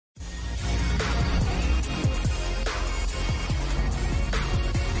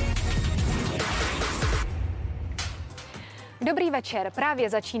Dobrý večer, právě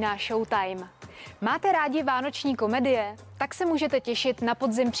začíná Showtime. Máte rádi vánoční komedie? Tak se můžete těšit na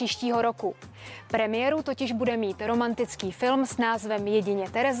podzim příštího roku. Premiéru totiž bude mít romantický film s názvem Jedině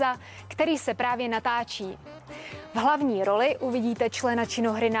Tereza, který se právě natáčí. V hlavní roli uvidíte člena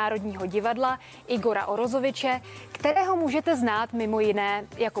činohry Národního divadla Igora Orozoviče, kterého můžete znát mimo jiné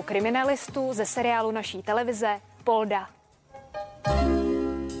jako kriminalistu ze seriálu naší televize Polda.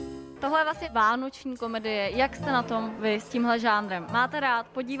 Tohle je vlastně vánoční komedie. Jak jste na tom vy s tímhle žánrem? Máte rád?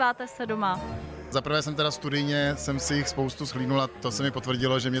 Podíváte se doma? Za prvé jsem teda studijně, jsem si jich spoustu shlídnul a to se mi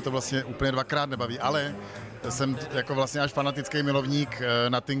potvrdilo, že mě to vlastně úplně dvakrát nebaví, ale jsem jako vlastně až fanatický milovník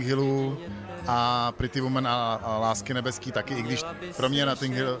Notting Hillu a Pretty Woman a Lásky nebeský taky, i když pro mě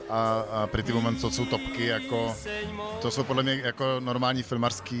Notting Hill a Pretty Woman to jsou topky, jako, to jsou podle mě jako normální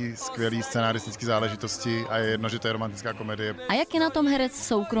filmařský, skvělý scenaristický záležitosti a je jedno, že to je romantická komedie. A jak je na tom herec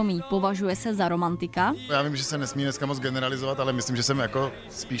soukromý? Považuje se za romantika? Já vím, že se nesmí dneska moc generalizovat, ale myslím, že jsem jako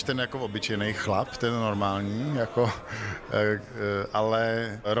spíš ten jako obyčejný chlap, ten normální, jako,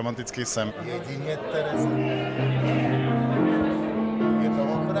 ale romantický jsem. Jedině Tereza. Je to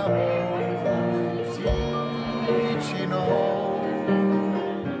opravou příčinou.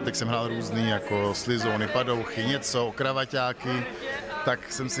 Tak jsem hrál různý jako slizouny, padouchy, něco, okravaťáky,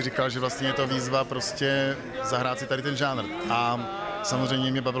 tak jsem si říkal, že vlastně je to výzva prostě zahrát si tady ten žánr. A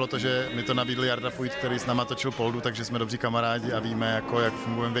samozřejmě mě bavilo to, že mi to nabídl Jarda Fujt, který s náma točil Poldu, takže jsme dobří kamarádi a víme, jako, jak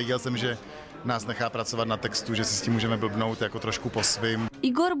fungujeme. Věděl jsem, že nás nechá pracovat na textu, že si s tím můžeme blbnout jako trošku po svým.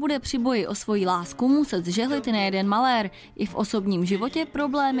 Igor bude při boji o svoji lásku muset zžehlit nejeden malér. I v osobním životě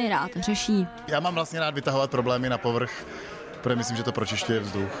problémy rád řeší. Já mám vlastně rád vytahovat problémy na povrch, protože myslím, že to pročišťuje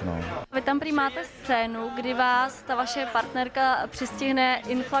vzduch. No. Vy tam prý máte scénu, kdy vás ta vaše partnerka přistihne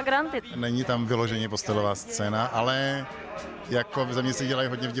in flagranti. Není tam vyloženě postelová scéna, ale jako za mě se dělají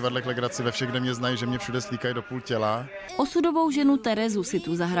hodně v divadlech legraci, ve všech, kde mě znají, že mě všude slíkají do půl těla. Osudovou ženu Terezu si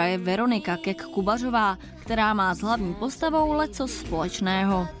tu zahraje Veronika Kek-Kubařová, která má s hlavní postavou lecos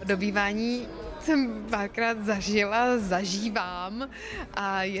společného. Dobývání jsem párkrát zažívám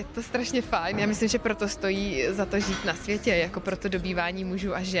a je to strašně fajn. Já myslím, že proto stojí za to žít na světě, jako proto dobývání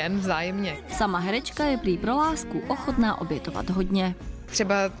mužů a žen vzájemně. Sama herečka je prý pro lásku ochotná obětovat hodně.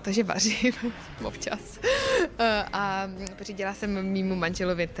 Třeba to, že vařím občas. A pořídila jsem mýmu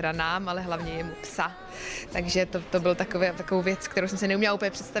manželovi teda nám, ale hlavně jemu psa. Takže to byl takovou věc, kterou jsem se neuměla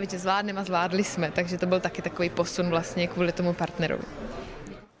úplně představit, že zvládneme a zvládli jsme. Takže to byl taky takový posun vlastně kvůli tomu partnerovi.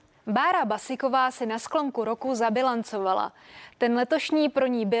 Bára Basiková si na sklonku roku zabilancovala. Ten letošní pro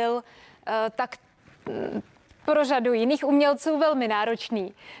ní byl tak pro řadu jiných umělců velmi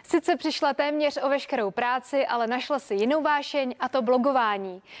náročný. Sice přišla téměř o veškerou práci, ale našla si jinou vášeň, a to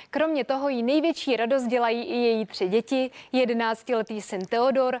blogování. Kromě toho jí největší radost dělají i její 3 děti, 11letý syn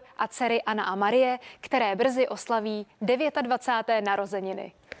Teodor a dcery Anna a Marie, které brzy oslaví 29.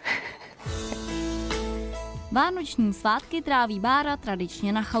 narozeniny. Vánoční svátky tráví Bára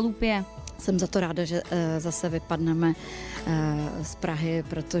tradičně na chalupě. Jsem za to ráda, že zase vypadneme z Prahy,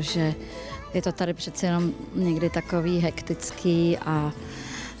 protože je to tady přeci jenom někdy takový hektický a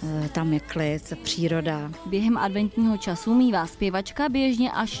tam je klid, příroda. Během adventního času mívá zpěvačka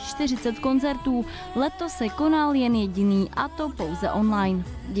běžně až 40 koncertů. Letos se konal jen jediný, a to pouze online.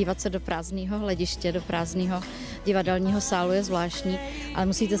 Dívat se do prázdného hlediště, do prázdného divadelního sálu je zvláštní, ale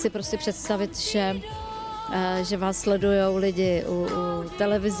musíte si prostě představit, že vás sledujou lidi u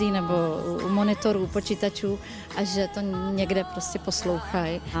televizí nebo u monitorů, počítačů a že to někde prostě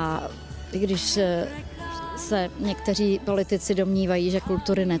poslouchají. A i když se někteří politici domnívají, že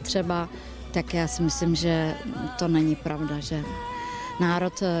kultury netřeba, tak já si myslím, že to není pravda, že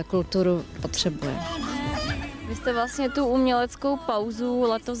národ kulturu potřebuje. Vy jste vlastně tu uměleckou pauzu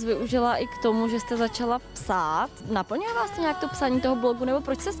letos využila i k tomu, že jste začala psát. Naplňuje vás to nějak to psaní toho blogu, nebo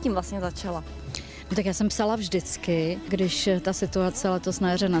proč jste s tím vlastně začala? No tak já jsem psala vždycky, když ta situace letos na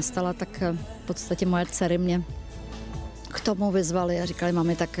jaře nastala, tak v podstatě moje dcery mě k tomu vyzvali a říkali,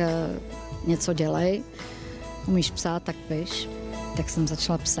 mami, tak něco dělej, umíš psát, tak piš. Tak jsem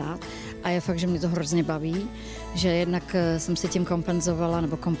začala psát a je fakt, že mě to hrozně baví, že jednak jsem si tím kompenzovala,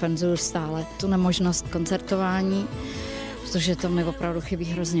 nebo kompenzuju stále tu nemožnost koncertování, protože to mi opravdu chybí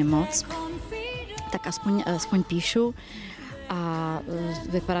hrozně moc, tak aspoň píšu. A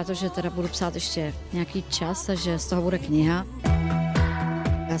vypadá to, že teda budu psát ještě nějaký čas a že z toho bude kniha.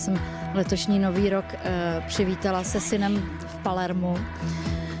 Já jsem letošní nový rok přivítala se synem v Palermu.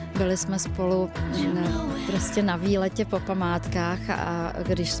 Byli jsme spolu prostě na výletě po památkách a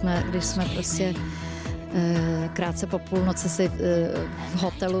když jsme krátce po půlnoci si v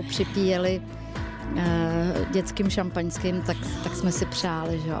hotelu připíjeli dětským šampaňským, tak jsme si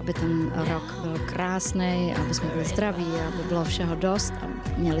přáli, že, aby ten rok byl krásný, aby jsme byli zdraví, aby bylo všeho dost a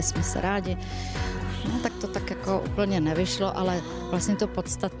měli jsme se rádi. No, tak to tak jako úplně nevyšlo, ale vlastně to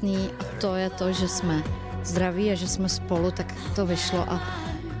podstatný a to je to, že jsme zdraví a že jsme spolu, tak to vyšlo a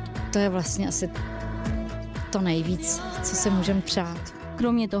to je vlastně asi to nejvíc, co si můžeme přát.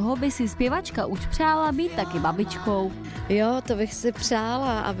 Kromě toho by si zpěvačka už přála být taky babičkou. Jo, to bych si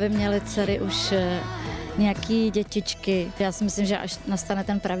přála, aby měly dcery už nějaký dětičky. Já si myslím, že až nastane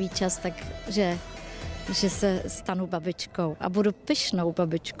ten pravý čas, takže se stanu babičkou a budu pyšnou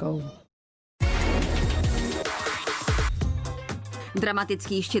babičkou.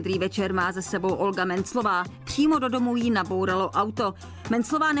 Dramatický štědrý večer má za sebou Olga Menclová. Přímo do domu jí nabouralo auto.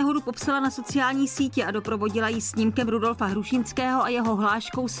 Menclová nehodu popsala na sociální sítě a doprovodila jí snímkem Rudolfa Hrušinského a jeho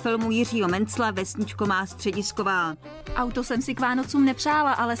hláškou z filmu Jiřího Mencla Vesničko má středisková. Auto jsem si k Vánocům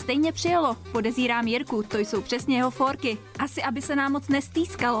nepřála, ale stejně přijelo. Podezírám Jirku, to jsou přesně jeho forky. Asi, aby se nám moc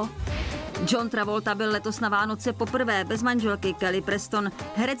nestýskalo. John Travolta byl letos na Vánoce poprvé bez manželky Kelly Preston.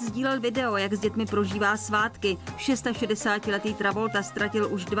 Herec sdílel video, jak s dětmi prožívá svátky. 66letý Travolta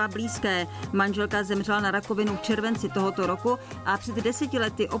ztratil už 2 blízké. Manželka zemřela na rakovinu v červenci tohoto roku a před 10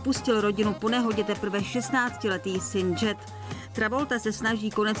 lety opustil rodinu po nehodě teprve 16letý syn Jet. Travolta se snaží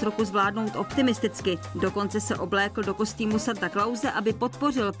konec roku zvládnout optimisticky. Dokonce se oblékl do kostýmu Santa Clause, aby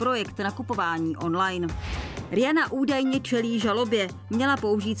podpořil projekt nakupování online. Rihanna údajně čelí žalobě. Měla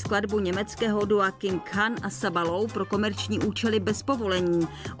použít skladbu německého dua King Khan a Sabalou pro komerční účely bez povolení.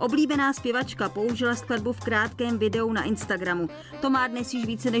 Oblíbená zpěvačka použila skladbu v krátkém videu na Instagramu. To má dnes již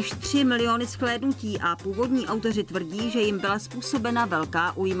více než 3 miliony shlédnutí a původní autoři tvrdí, že jim byla způsobena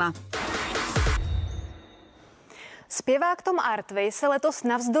velká újma. Zpěvák Tom Artvey se letos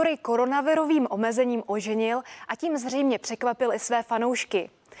navzdory koronavirovým omezením oženil a tím zřejmě překvapil i své fanoušky.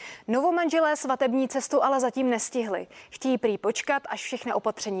 Novomanželé svatební cestu ale zatím nestihli. Chtějí prý počkat, až všechny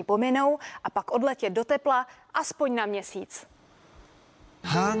opatření pominou a pak odletět do tepla aspoň na měsíc.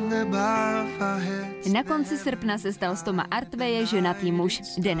 Na konci srpna se stal z Toma Artweye ženatý muž.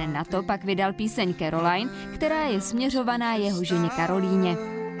 Den na to pak vydal píseň Caroline, která je směřovaná jeho ženě Karolíně.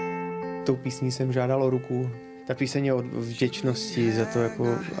 Tou písní jsem žádal o ruku. Ta píseň je o vděčnosti za to jako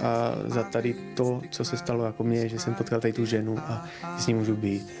a za tady to, co se stalo jako mně, že jsem potkal tady tu ženu a s ní můžu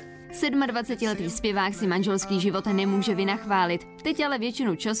být. 27letý zpěvák si manželský život nemůže vynachválit. Teď ale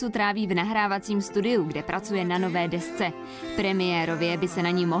většinu času tráví v nahrávacím studiu, kde pracuje na nové desce. Premiérově by se na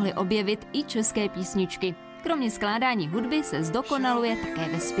ní mohly objevit i české písničky. Kromě skládání hudby se zdokonaluje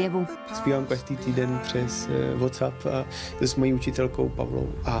také ve zpěvu. Zpívám každý týden přes WhatsApp a s mojí učitelkou Pavlou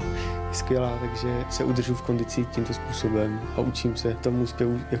a je skvělá, takže se udržu v kondici tímto způsobem a učím se tomu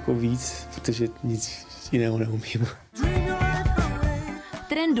zpěvu jako víc, protože nic jiného neumím.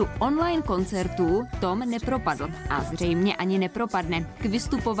 Trendu online koncertů Tom nepropadl a zřejmě ani nepropadne. K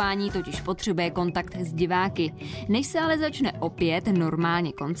vystupování totiž potřebuje kontakt s diváky. Než se ale začne opět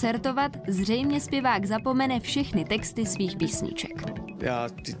normálně koncertovat, zřejmě zpěvák zapomene všechny texty svých písniček. Já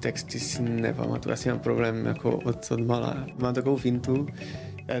ty texty si nepamatuju, asi mám problém jako od mala. Mám takovou fintu,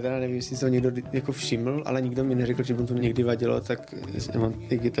 já teda nevím, jestli se to někdo jako všiml, ale nikdo mi neřekl, že by to někdy vadilo, tak mám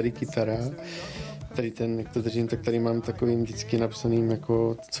tady kytara. Tady ten, jak to držím, tak tady mám takovým vždycky napsaným,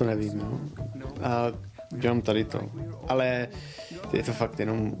 jako co nevím, no. A dělám tady to. Ale je to fakt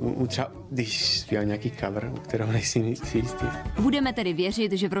jenom třeba, když zpívám nějaký cover, kterého nejsem si jistý. Budeme tedy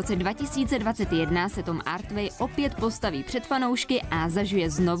věřit, že v roce 2021 se Tom Artvey opět postaví před fanoušky a zažije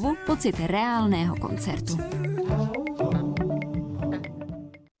znovu pocit reálného koncertu.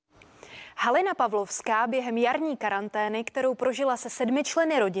 Halina Pavlovská během jarní karantény, kterou prožila se 7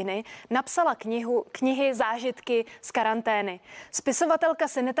 členy rodiny, napsala knihy Zážitky z karantény. Spisovatelka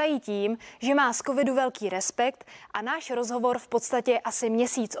se netají tím, že má z covidu velký respekt a náš rozhovor v podstatě asi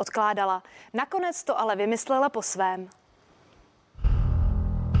měsíc odkládala. Nakonec to ale vymyslela po svém.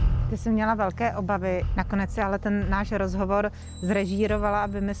 Ty jsi měla velké obavy, nakonec si ale ten náš rozhovor zrežírovala a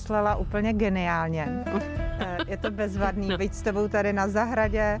vymyslela úplně geniálně. Je to bezvadný, být s tebou tady na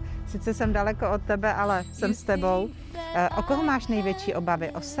zahradě, sice jsem daleko od tebe, ale jsem s tebou. O koho máš největší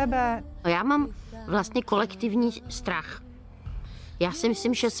obavy? O sebe? Já mám vlastně kolektivní strach. Já si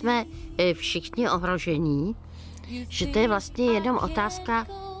myslím, že jsme všichni ohrožení, že to je vlastně jenom otázka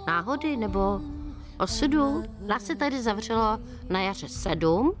náhody nebo osudu. Nás se tady zavřelo na jaře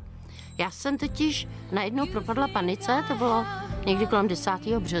 7. Já jsem totiž najednou propadla panice, to bylo někdy kolem 10.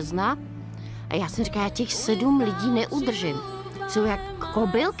 března. A já jsem říkala, já těch 7 lidí neudržím. Jsou jak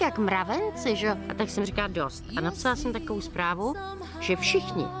kobylky, jak mravenci, že? A tak jsem říkala dost. A napsala jsem takovou zprávu, že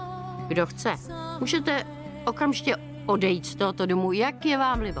všichni, kdo chce, můžete okamžitě odejít z tohoto domu, jak je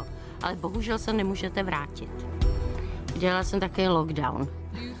vám libo. ale bohužel se nemůžete vrátit. Dělala jsem takový lockdown.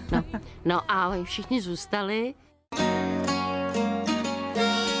 No a všichni zůstali.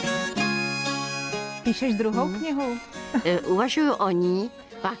 Píšeš druhou knihu? Uvažuju o ní.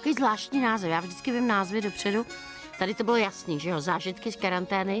 Má takový zvláštní název. Já vždycky vím názvy dopředu. Tady to bylo jasný, že jo, zážitky z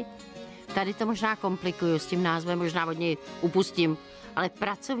karantény. Tady to možná komplikuju s tím názvem, možná od něj upustím. Ale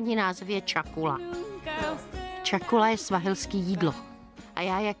pracovní název je Čakula. Čakula je svahilský jídlo. A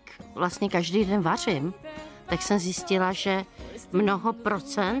já, jak vlastně každý den vařím, tak jsem zjistila, že mnoho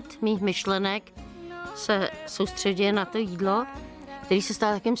procent mých myšlenek se soustředí na to jídlo, který se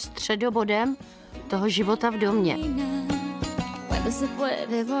stal takým středobodem toho života v domě.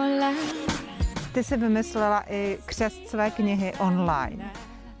 Ty jsi vymyslela i křest své knihy online.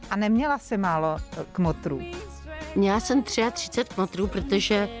 A neměla jsi málo kmotrů? Měla jsem 33 kmotrů,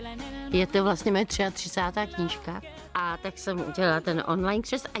 protože je to vlastně moje 33. knížka. A tak jsem udělala ten online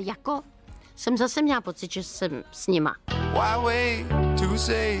křest a jako jsem zase měla pocit, že jsem s nima.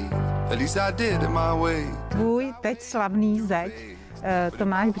 Tvůj teď slavný zeď,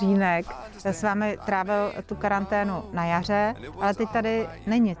 Tomáš Břínek, s vámi trávil tu karanténu na jaře, ale teď tady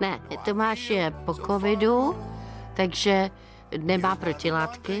není. Ne, Tomáš je po covidu, takže nemá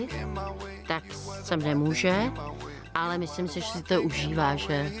protilátky, tak sem nemůže, ale myslím si, že si to užívá,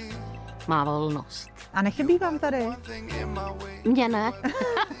 že má volnost. A nechybí vám tady? Mně ne.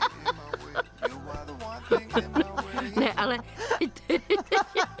 Ne, ale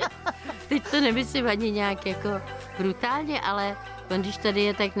teď to nemyslím ani nějak jako brutálně, ale on, když tady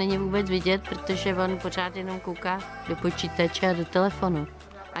je, tak není vůbec vidět, protože on pořád jenom kouká do počítače a do telefonu.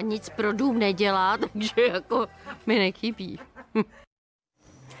 A nic pro dům nedělá, takže jako mi nechybí.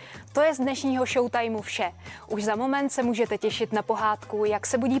 To je z dnešního Showtimeu vše. Už za moment se můžete těšit na pohádku Jak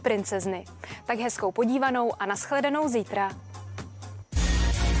se budí princezny. Tak hezkou podívanou a nashledanou zítra.